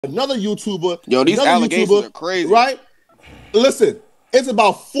another YouTuber. Yo, these allegations are crazy. Right? Listen, it's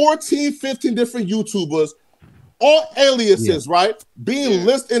about 14, 15 different YouTubers, all aliases, right? Being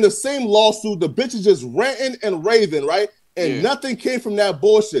listed in the same lawsuit. The bitches just ranting and raving, right? And nothing came from that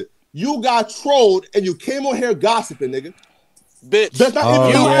bullshit. You got trolled and you came on here gossiping, nigga. Bitch, that's not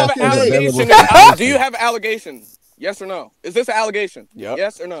you have an allegation. Do you have an allegation? Yes or no? Is this an allegation?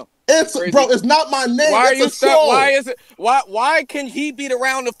 Yes or no? It's crazy. Bro, it's not my name. Why are you stuck? Why is it? Why can he beat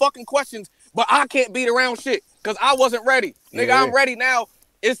around the fucking questions, but I can't beat around shit? Because I wasn't ready. Nigga, I'm ready now.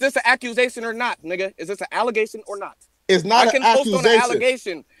 Is this an accusation or not, nigga? Is this an allegation or not? It's not an accusation. I can post on an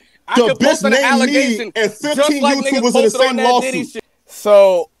allegation. I can post on an allegation. And 15 like YouTubers in the same lawsuit.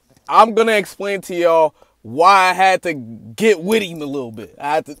 So I'm gonna explain to y'all why I had to get with him a little bit.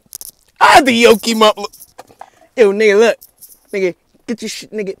 I had to yoke him up. Yo, nigga, look, nigga, get your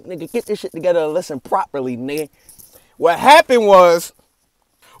shit, nigga, get this shit together and listen properly, nigga. What happened was,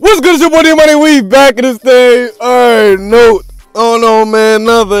 what's good, it's your boy Dmoney? We back in this thing. Alright, note. Oh no, man,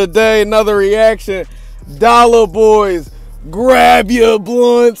 another day, another reaction. Dollar boys, grab your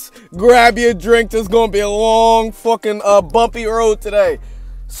blunts, grab your drink. This is gonna be a long fucking bumpy road today.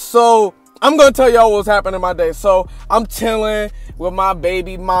 So I'm gonna tell y'all what's happening in my day. So I'm chilling with my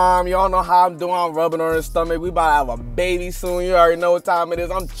baby mom. Y'all know how I'm doing. I'm rubbing on her stomach. We about to have a baby soon. You already know what time it is.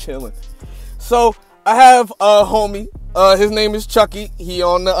 I'm chilling. So I have a homie. His name is Chucky. He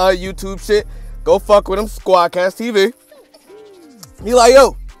on the YouTube shit. Go fuck with him. Squadcast TV. He like,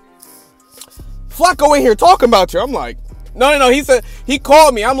 yo, Flakko in here talking about you. I'm like, no. He said, he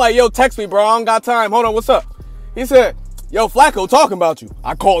called me. I'm like, yo, text me, bro. I don't got time. Hold on, what's up? He said, yo, Flakko talking about you.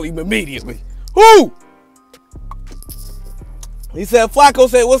 I called him immediately. Who? He said, Flakko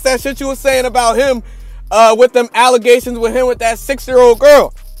said, what's that shit you was saying about him with them allegations with him with that 6-year-old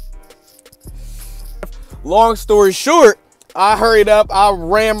girl? Long story short, I hurried up. I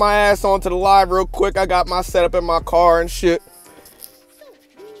ran my ass onto the live real quick. I got my setup in my car and shit.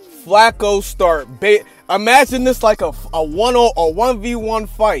 Flakko start imagine this like a 1v1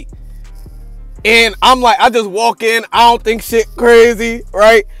 fight. And I'm like, I just walk in, I don't think shit crazy,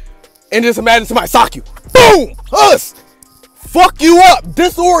 right? And just imagine somebody sock you. Boom! Us! Fuck you up,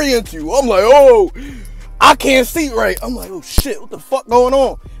 disorient you. I'm like, oh, I can't see right. I'm like, oh shit, what the fuck going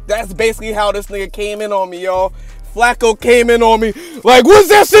on? That's basically how this nigga came in on me, y'all. Flakko came in on me like, what's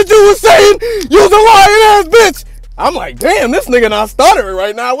that shit you was saying? You was a lying ass bitch. I'm like, damn, this nigga not stuttering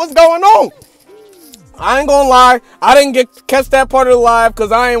right now. What's going on? I ain't gonna lie, I didn't catch that part of the live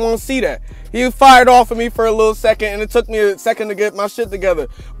because I ain't want to see that. He fired off of me for a little second, and it took me a second to get my shit together.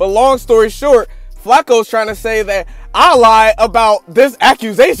 But long story short, Flakko's trying to say that I lied about this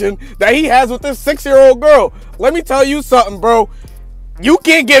accusation that he has with this 6-year-old girl. Let me tell you something, bro. You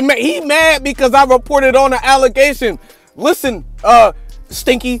can't get mad. He mad because I reported on the allegation. Listen,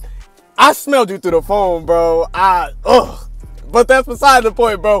 Stinky, I smelled you through the phone, bro. But that's beside the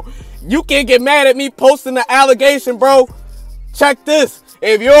point, bro. You can't get mad at me posting the allegation, bro. Check this.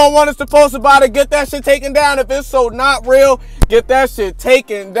 If you don't want us to post about it, get that shit taken down. If it's so not real, get that shit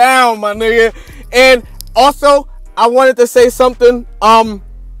taken down, my nigga. And also, I wanted to say something.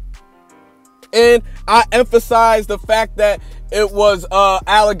 And I emphasize the fact that it was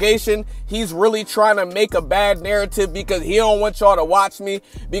allegation. He's really trying to make a bad narrative because he don't want y'all to watch me,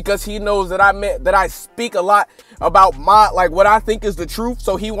 because he knows that I speak a lot about what I think is the truth.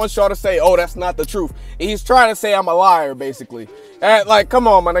 So he wants y'all to say, oh, that's not the truth. And he's trying to say I'm a liar, basically. And like, come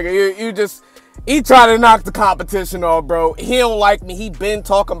on, my nigga, he trying to knock the competition off, bro. He don't like me. He been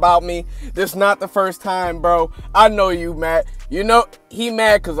talking about me. This not the first time, bro. I know you mad. You know, he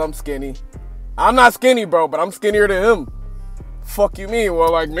mad because I'm skinny. I'm not skinny, bro, but I'm skinnier than him. Fuck you mean?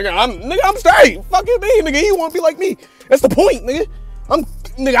 Well, like, nigga, I'm straight. Fuck you mean, nigga? He want to be like me. That's the point, nigga.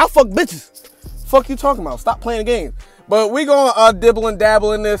 I fuck bitches. Fuck you talking about? Stop playing games. But we gonna dibble and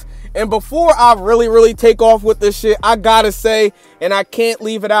dabble in this. And before I really take off with this shit, I gotta say, and I can't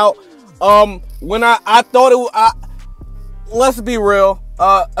leave it out. When I thought it was, let's be real.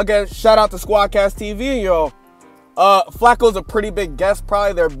 Again, shout out to Squadcast TV and y'all. Flakko's a pretty big guest,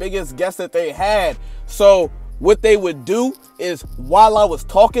 probably their biggest guest that they had. So what they would do is, while I was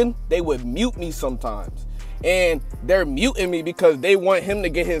talking, they would mute me sometimes. And they're muting me because they want him to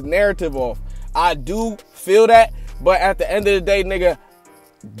get his narrative off. I do feel that, but at the end of the day, nigga,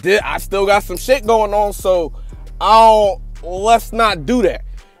 I still got some shit going on, so let's not do that.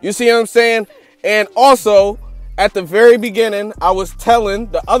 You see what I'm saying? And also, at the very beginning, I was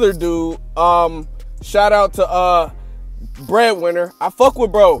telling the other dude, shout out to Breadwinner. I fuck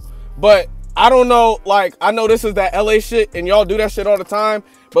with bro, but I don't know, like, I know this is that LA shit and y'all do that shit all the time,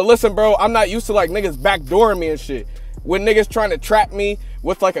 but listen, bro, I'm not used to like niggas backdooring me and shit. when niggas trying to trap me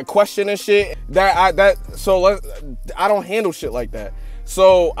with like a question and shit, I don't handle shit like that.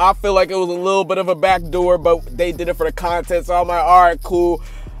 So I feel like it was a little bit of a backdoor, but they did it for the content. So I'm like, all right, cool.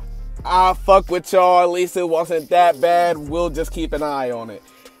 I'll fuck with y'all. At least it wasn't that bad. We'll just keep an eye on it.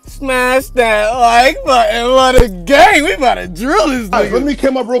 Smash that like button, what a gang. We about to drill this nigga. Right, let me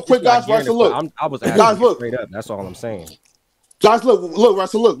come up real quick, guys. Right, so look. I was guys, look. Straight up. That's all I'm saying. Guys, look, right,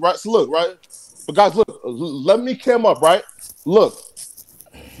 so look, right? But guys, look, let me come up, right? Look,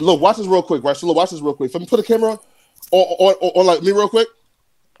 watch this real quick, right? So look, watch this real quick. Let me put the camera on like me real quick.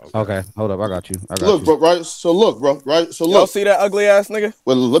 Okay, hold up, I got you. Look, bro, right? So look, bro, right? So look. Y'all see that ugly ass nigga?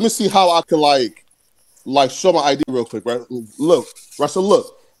 Well, let me see how I can like show my ID real quick, right? Look, right? So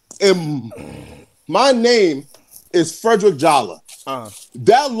look, and my name is Frederick Jala.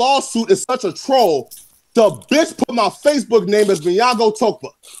 That lawsuit is such a troll. The bitch put my Facebook name as Miyago Tokpa.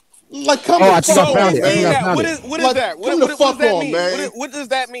 Like, come on, I found it. What is like, that? What does that mean? What does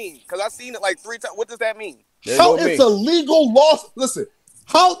that mean? Because I've seen it like 3 times. What does that mean? How it's a legal lawsuit? Listen,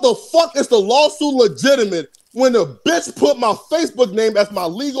 how the fuck is the lawsuit legitimate when a bitch put my Facebook name as my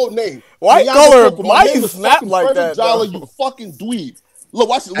legal name? Why call her Mike snap like that? Jala, you fucking dweeb. Look,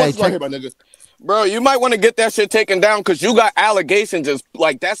 watch it right here, my nigga. Bro, you might want to get that shit taken down because you got allegations. Just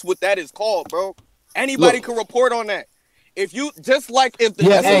like that's what that is called, bro. Anybody can report on that. If you just like if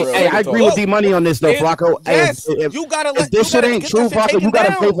the I agree with Dmoney on this though, Flakko. Yes, you gotta let this shit ain't true, Flakko. You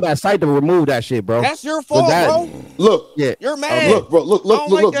gotta pay for that site to remove that shit, bro. That's your fault, bro. Look, you're mad.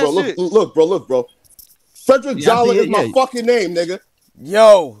 Look, bro. Frederick Jala is my fucking name, nigga.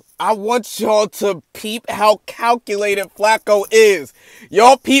 Yo, I want y'all to peep how calculated Flakko is.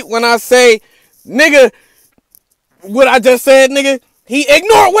 Y'all peep when I say, nigga, what I just said, nigga. He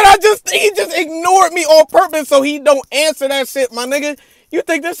ignored what he just ignored me on purpose so he don't answer that shit, my nigga. You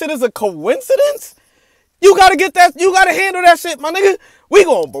think this shit is a coincidence? You gotta get that, you gotta handle that shit, my nigga. We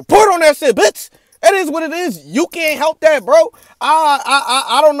gonna report on that shit, bitch. That is what it is. You can't help that, bro.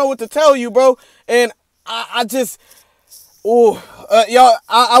 I don't know what to tell you, bro. And I just,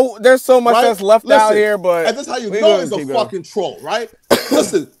 y'all, there's so much that's left out here, but. And that's how you know it's a fucking troll, right?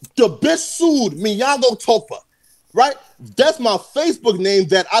 Listen, the bitch sued Miyago Topa. Right? That's my Facebook name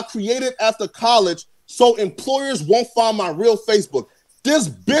that I created after college so employers won't find my real Facebook. This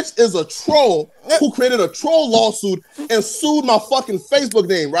bitch is a troll who created a troll lawsuit and sued my fucking Facebook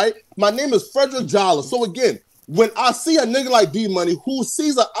name, right? My name is Frederick Jala. So again, when I see a nigga like D-Money who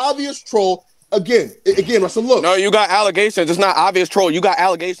sees an obvious troll, again, so look. No, you got allegations. It's not obvious troll. You got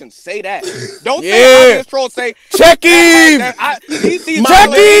allegations. Say that. Don't say obvious troll. Say check him. Check him. He's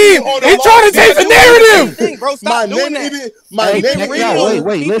trying to change the narrative. Bro, stop doing that.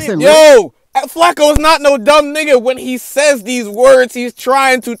 Wait, listen. Yo, Flakko is not no dumb nigga. When he says these words, he's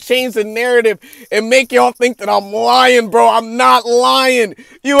trying to change the narrative and make y'all think that I'm lying, bro. I'm not lying.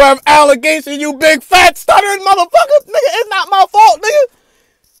 You have allegations, you big fat stuttering motherfucker. Nigga, it's not my fault, nigga.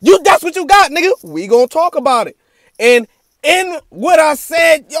 That's what you got, nigga. We gonna talk about it. And in what I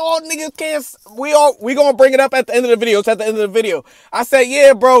said, y'all niggas can't, we gonna bring it up at the end of the video. It's at the end of the video. I said,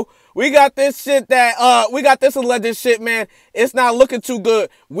 yeah, bro, we got this shit we got this alleged shit, man. It's not looking too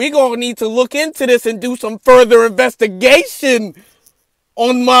good. We gonna need to look into this and do some further investigation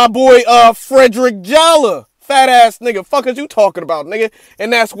on my boy, Frederick Jala. Fat ass nigga. Fuck is you talking about, nigga?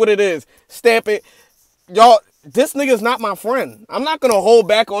 And that's what it is. Stamp it. Y'all, this nigga's not my friend. I'm not gonna hold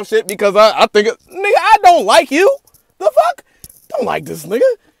back on shit because I think, nigga, I don't like you. The fuck? Don't like this nigga.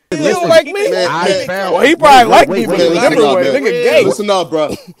 You don't like me? Well, he probably like me, but in a different way. Nigga gay. Listen up,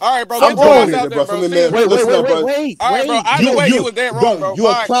 bro. All right, bro. I'm going here, bro. Wait. All right, bro. Either way, you was dead wrong, bro. You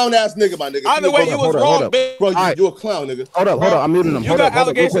a clown ass nigga, my nigga. Either way, you was wrong, bitch. Bro, you a clown, nigga. Hold up. I'm muting him. You got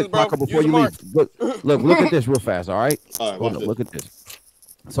allegations, bro. Before you leave, look at this real fast, all right? All right, look at this.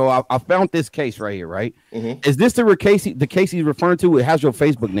 So I found this case right here, right? Is this the case he's referring to? It has your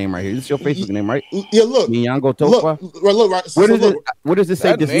Facebook name right here. This is your Facebook name, right? Yeah, look. Miyango Topa. Look, right. What does it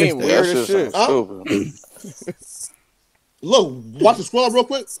say? Dismissed. Weird as shit. Look, watch the scroll up real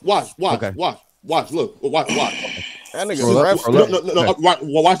quick. Watch. Okay. Watch. Look, watch. That nigga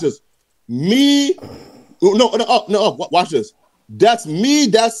No, watch this. Me. No. Watch this. That's me.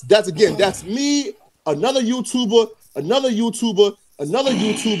 That's me. Another YouTuber.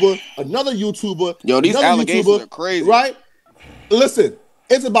 Yo, these allegations are crazy. Right? Listen,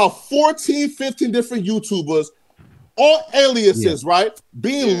 it's about 14, 15 different YouTubers, all aliases, right?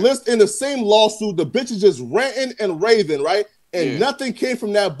 Being listed in the same lawsuit. The bitches just ranting and raving, right? And nothing came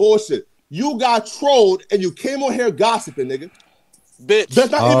from that bullshit. You got trolled and you came on here gossiping, nigga. Bitch, that's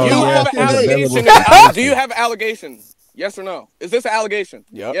not you have an allegation. Do you have an allegation? Yes or no? Is this an allegation?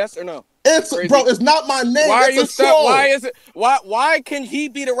 Yep. Yes or no? It's Crazy. bro, it's not my name. Why are you it's a troll. Why is it? Why can he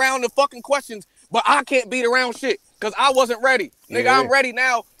beat around the fucking questions, but I can't beat around shit? Cause I wasn't ready. Nigga, I'm ready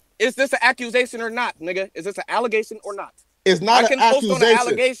now. Is this an accusation or not, nigga? Is this an allegation or not? It's not an accusation. Post on an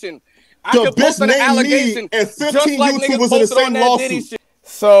allegation. I the can post on an allegation and 15 just like YouTubers in the same lawsuit.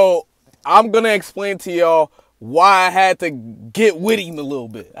 So I'm gonna explain to y'all why I had to get with him a little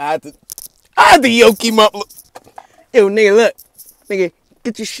bit. I had to yoke him up. Yo, nigga, look, nigga,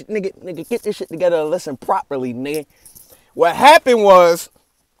 get your shit, nigga, get this shit together and listen properly, nigga. What happened was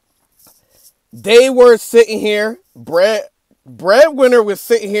they were sitting here, Breadwinner was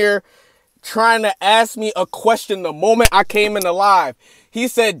sitting here trying to ask me a question the moment I came in the live. He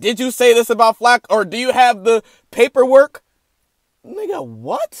said, did you say this about Flakko, or do you have the paperwork? Nigga,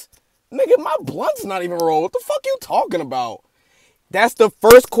 what? Nigga, my blunt's not even rolled. What the fuck you talking about? That's the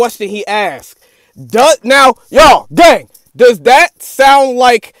first question he asked. Now, y'all, gang, does that sound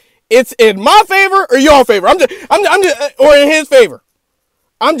like it's in my favor or your favor? I'm just, or in his favor?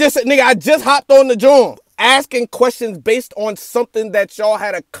 I'm just, nigga, I just hopped on the joint asking questions based on something that y'all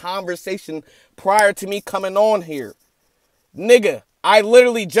had a conversation prior to me coming on here. Nigga, I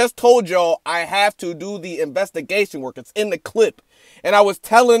literally just told y'all I have to do the investigation work. It's in the clip. And I was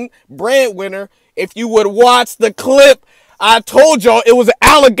telling Breadwinner, if you would watch the clip, I told y'all it was an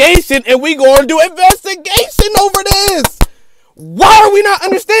allegation and we going to do investigation over this. Why are we not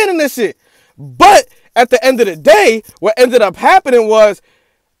understanding this shit? But at the end of the day, what ended up happening was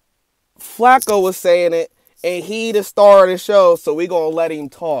Flakko was saying it and he the star of the show, so we going to let him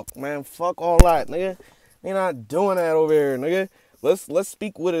talk. Man, fuck all that, nigga. They not doing that over here, nigga. Let's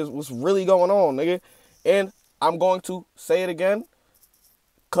speak what's really going on, nigga. And I'm going to say it again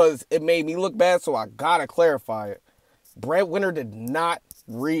because it made me look bad, so I gotta clarify it. Breadwinner did not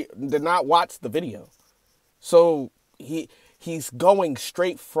watch the video, so he's going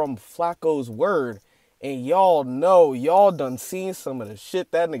straight from Flakko's word, and y'all know, y'all done seen some of the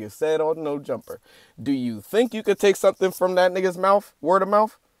shit that nigga said on No Jumper. Do you think you could take something from that nigga's mouth, word of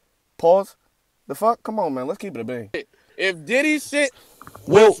mouth? Pause. The fuck? Come on, man. Let's keep it a bang. If Diddy shit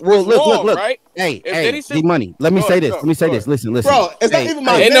Well, look. right? Hey, Diddy shit, D-Money. Let me say this. Listen. Bro, it's not even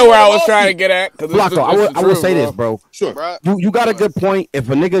my They name. know where I was trying to get at. Flakko, I will say this, bro. Sure. You got a good point. If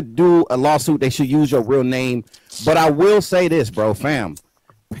a nigga do a lawsuit, they should use your real name. But I will say this, bro, fam.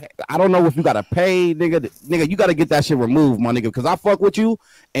 I don't know if you gotta pay, nigga. You gotta get that shit removed, my nigga. Because I fuck with you,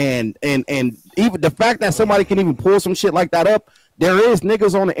 and even the fact that somebody can even pull some shit like that up, there is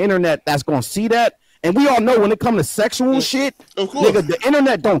niggas on the internet that's gonna see that. And we all know when it comes to sexual shit, nigga, the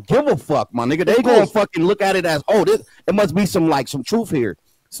internet don't give a fuck, my nigga. They gonna fucking look at it as, oh, it must be some truth here.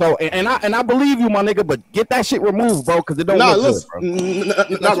 So and I believe you, my nigga, but get that shit removed, bro, because it don't look good, bro.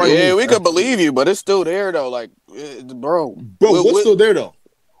 Not right. Yeah, we could believe you, but it's still there though. Like, bro, what's still there though?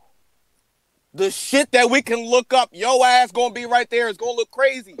 The shit that we can look up, your ass gonna be right there. It's gonna look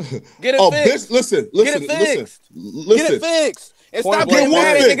crazy. Get it fixed. Listen. Get it fixed. And stop getting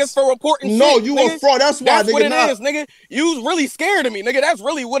mad at niggas for reporting no, shit. You a fraud. That's why, that's nigga. What it is, nigga. You really scared of me, nigga. That's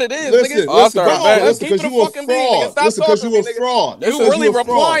really what it is, listen, nigga. Listen, because you a fraud. Listen, because you a fraud. You really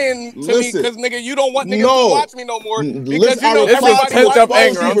replying to me because, nigga, you don't want niggas to watch me no more. Because you know everybody pent up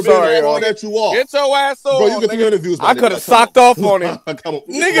anger. I'm sorry, all that you are. Get your ass on, bro. You get 300 views. I could have socked off on him,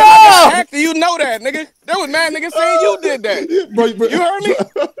 nigga. After you know that, nigga, there was mad niggas saying you did that. Bro, you heard me?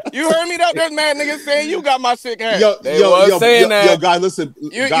 You heard me? There's mad niggas saying you got my shit hacked. They was saying that. Yo, guys, listen.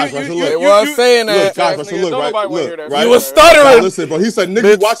 Guys, They was saying that. Guys, look, right? You was stuttering. Listen, bro. He said,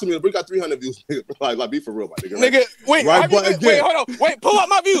 nigga, you watching me. We got 300 views. Like, be for real, my nigga. Nigga, wait, wait, hold on. Wait, pull up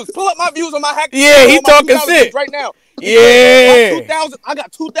my views. Pull up my views on my hack. Yeah, he talking shit right now. Yeah. I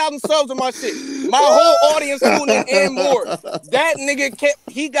got 2,000 subs on my shit. My whole audience tuning in and more. That nigga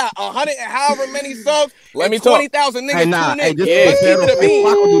he got 100 and however many subs. Let me talk. 20,000 niggas tuning in.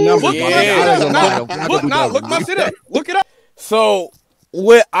 Look my shit up. Look it up. So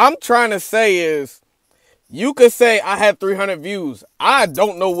what I'm trying to say is, you could say I have 300 views. I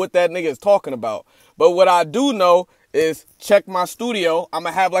don't know what that nigga is talking about. But what I do know is check my studio. I'm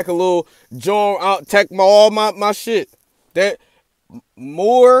going to have like a little joint out, check all my shit. That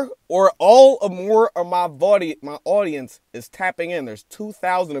more of my audience is tapping in. There's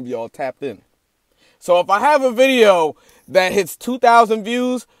 2,000 of y'all tapped in. So if I have a video that hits 2,000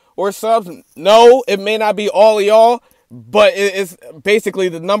 views or subs, no, it may not be all of y'all, but it's basically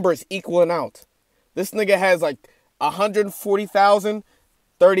the number is equaling out. This nigga has like 140,000,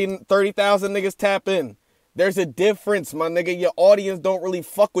 30,000 niggas tap in. There's a difference, my nigga. Your audience don't really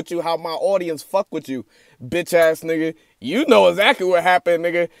fuck with you how my audience fuck with you, bitch ass nigga. You know exactly what happened,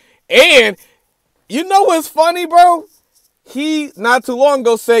 nigga. And you know what's funny, bro? he not too long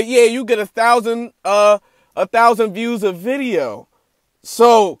ago said, yeah, you get 1,000 views of video.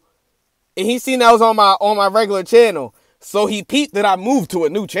 So, and he seen that was on my regular channel. So he peeped that I moved to a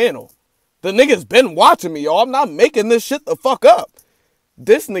new channel. The nigga's been watching me, y'all. I'm not making this shit the fuck up.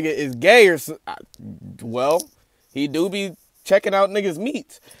 This nigga is gay or well, he do be checking out niggas'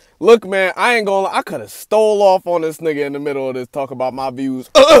 meats. Look, man, I ain't gonna lie. I could have stole off on this nigga in the middle of this, talk about my views.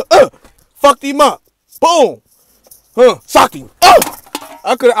 Fucked him up. Boom. Socked him.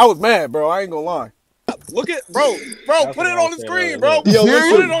 I was mad, bro. I ain't gonna lie. Look at, bro, put it on the screen, bro. Yo,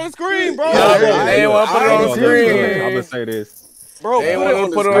 Put it on the screen, bro. I ain't want to put it on the screen. I'm gonna say this. Bro, They want to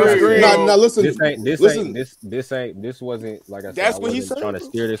put it on the screen. Now listen. This wasn't like I said. That's I what he wasn't said. trying to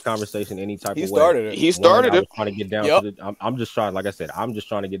steer this conversation any type He of started way. it. He started I it. was trying to get down to the. I'm just trying. Like I said, I'm just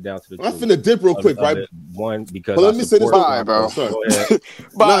trying to get down to the. I'm truth finna dip real quick, of right? it. One because But let me say this. Bye, bro. Sorry. Go ahead.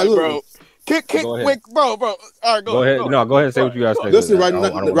 Bye, Nah, bro. Kick, Go ahead. quick, bro. All right, Go ahead. No, go ahead and say what you guys say. Listen, right, I don't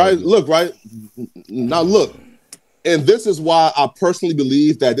right. wanna- Look, right now, look, and this is why I personally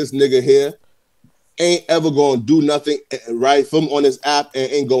believe that this nigga here ain't ever gonna do nothing, right? From on this app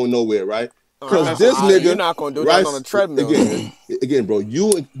and ain't going nowhere, right? Because this nigga, you're not gonna do right, that on a treadmill. Again, bro, you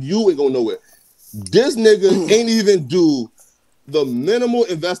ain't going nowhere. This nigga ain't even do the minimal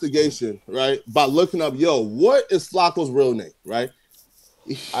investigation, right? By looking up, yo, what is Flakko's real name, right?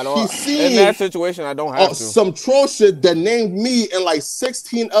 I don't. He's seen In that situation, I don't have to. some troll shit that named me and like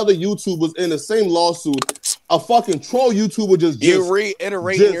 16 other YouTubers in the same lawsuit. A fucking troll YouTuber You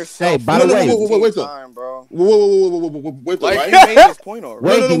reiterating yourself. Hey, by the way, wait, time, bro. wait, Like, right? he made his point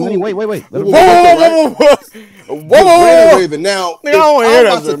already. wait, no, Dmoney, wait. Let him- Brandon Raven. Now, Nigga, I don't wanna hear I'm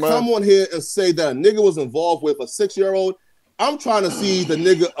that about to shit, man. come on here and say that a nigga was involved with a 6-year-old. I'm trying to see the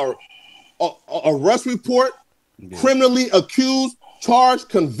nigga arrest report, criminally accused, charged,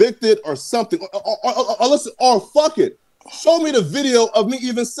 convicted, or something. Or listen, or fuck it. Show me the video of me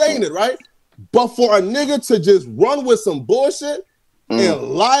even saying it, right? But for a nigga to just run with some bullshit and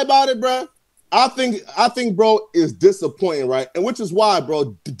lie about it, bro, I think, bro, is disappointing, right? And which is why,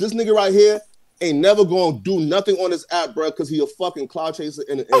 bro, this nigga right here ain't never gonna do nothing on this app, bro, because he a fucking cloud chaser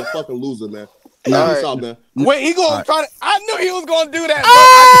and a fucking loser, man. Peace out, man. Wait, he gonna try to. I knew he was gonna do that. Bro.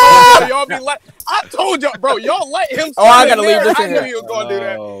 I told y'all, I told y'all, bro. Y'all let him. I gotta leave this I in knew here. he was gonna do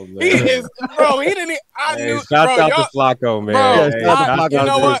that. Oh, man. He is, bro. He didn't. I Hey, knew, shout bro. out Y'all, to Flakko, man. Bro, Hey, you shout out know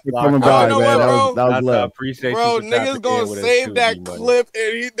to what? Flakko. Coming You by, know man. what, bro? That was I love. appreciate Bro, you for tapping niggas in gonna with us save too, that D-Money. clip,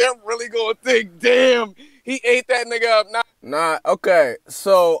 and they're really gonna think, damn, he ate that nigga up. Nah, okay.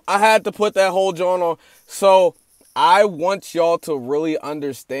 So I had to put that whole joint on. So I want y'all to really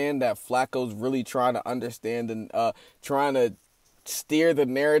understand that Flakko's really trying to understand and trying to steer the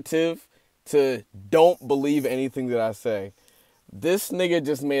narrative to don't believe anything that I say. This nigga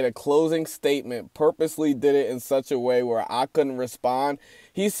just made a closing statement, purposely did it in such a way where I couldn't respond.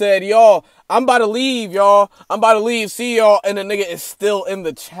 He said, y'all, I'm about to leave, y'all. I'm about to leave. See y'all. And the nigga is still in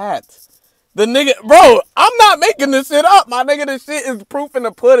the chat. The nigga, bro, I'm not making this shit up. My nigga, this shit is proof in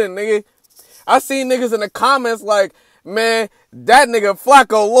the pudding, nigga. I seen niggas in the comments like, man, that nigga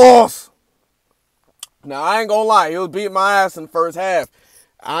Flakko lost. Now, I ain't gonna lie. He was beating my ass in the first half.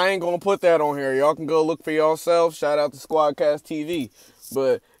 I ain't gonna put that on here. Y'all can go look for yourself. Shout out to Squadcast TV.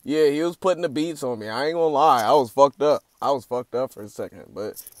 But, yeah, he was putting the beats on me. I ain't gonna lie. I was fucked up. I was fucked up for a second.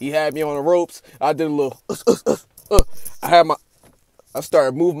 But he had me on the ropes. I did a little, I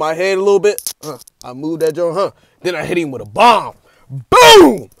started moving my head a little bit. I moved that joint, Then I hit him with a bomb.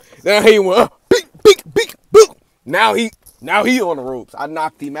 Boom! Then I hit him with beak, boom. Now he on the ropes. I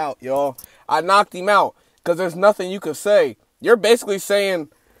knocked him out, y'all. I knocked him out because there's nothing you could say. You're basically saying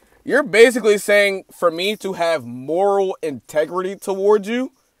for me to have moral integrity towards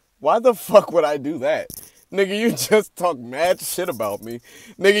you. Why the fuck would I do that? Nigga, you just talk mad shit about me.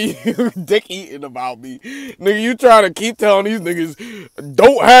 Nigga, you dick eating about me. Nigga, you trying to keep telling these niggas,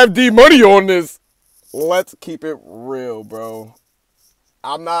 don't have Dmoney on this. Let's keep it real, bro.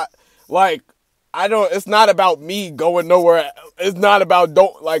 I'm not, like, it's not about me going nowhere. It's not about,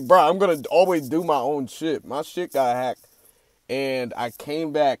 bro, I'm going to always do my own shit. My shit got hacked. And I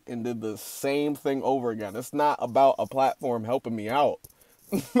came back and did the same thing over again. It's not about a platform helping me out.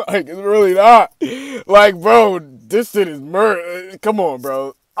 Like, it's really not. Like, bro, this shit is murder. Come on,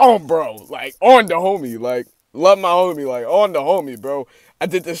 bro. Bro. Like, on the homie. Like, love my homie. Like, on the homie, bro. I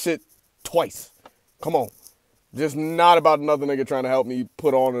did this shit twice. Come on. Just not about another nigga trying to help me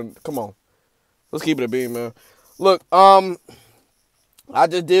put on and come on. Let's keep it a beam, man. Look, I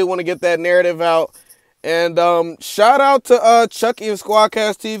just did want to get that narrative out. And shout out to Chucky and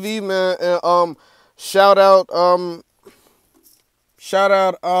Squadcast TV, man. And shout out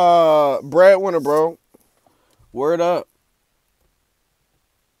Breadwinner, bro. Word up.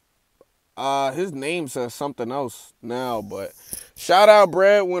 His name says something else now, but shout out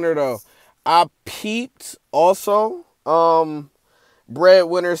Breadwinner though. I peeped also.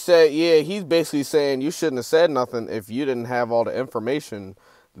 Breadwinner said, yeah, he's basically saying you shouldn't have said nothing if you didn't have all the information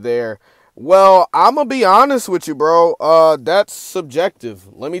there. Well, I'm gonna be honest with you, bro. That's subjective.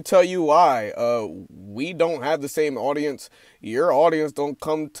 Let me tell you why. We don't have the same audience. Your audience don't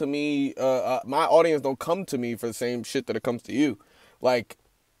come to me. My audience don't come to me for the same shit that it comes to you. Like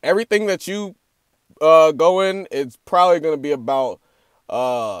everything that you go in, it's probably gonna be about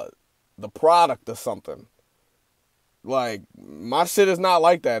the product or something. Like, my shit is not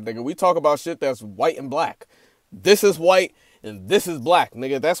like that, nigga. We talk about shit that's white and black. This is white and this is black,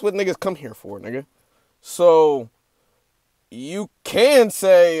 nigga. That's what niggas come here for, nigga. So, you can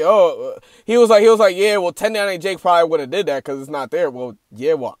say, oh, he was like, yeah, well, 1098 Jake probably would have did that because it's not there. Well,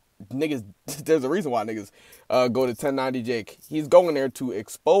 yeah, well, niggas, there's a reason why niggas go to 1090 Jake. He's going there to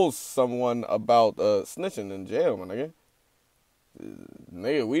expose someone about snitching in jail, my nigga.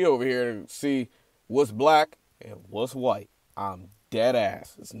 Nigga, we over here to see what's black and what's white. I'm dead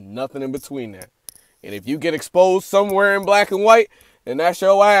ass. There's nothing in between that. And if you get exposed somewhere in black and white, then that's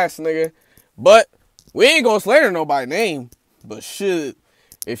your ass, nigga. But we ain't gonna slander nobody's name. But shit,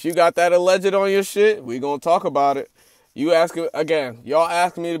 if you got that alleged on your shit, we gonna talk about it. You asking, again, y'all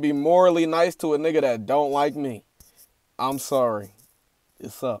asking me to be morally nice to a nigga that don't like me. I'm sorry.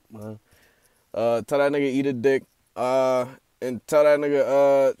 It's up, man. Tell that nigga eat a dick. And tell that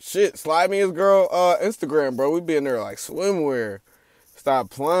nigga, shit, slide me his girl Instagram, bro. We be in there like swimwear. Stop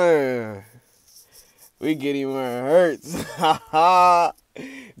playing. We get him where it hurts.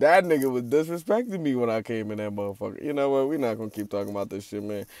 That nigga was disrespecting me when I came in that motherfucker. You know what? We're not going to keep talking about this shit,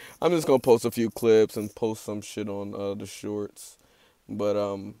 man. I'm just going to post a few clips and post some shit on the shorts. But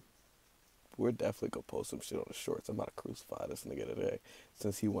we're definitely going to post some shit on the shorts. I'm about to crucify this nigga today.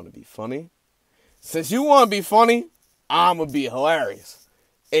 Since he want to be funny. Since you want to be funny, I'm going to be hilarious.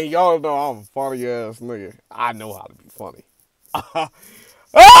 And y'all know I'm a funny ass nigga. I know how to be funny.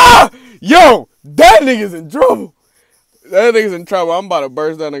 Yo, that nigga's in trouble. That nigga's in trouble. I'm about to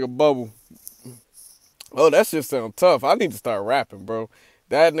burst that nigga bubble. Oh, that shit sound tough. I need to start rapping, bro.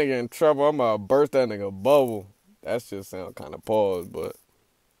 That nigga in trouble. I'm about to burst that nigga bubble. That shit sound kind of pause, but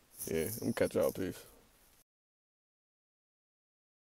yeah, I'm catch y'all. Peace.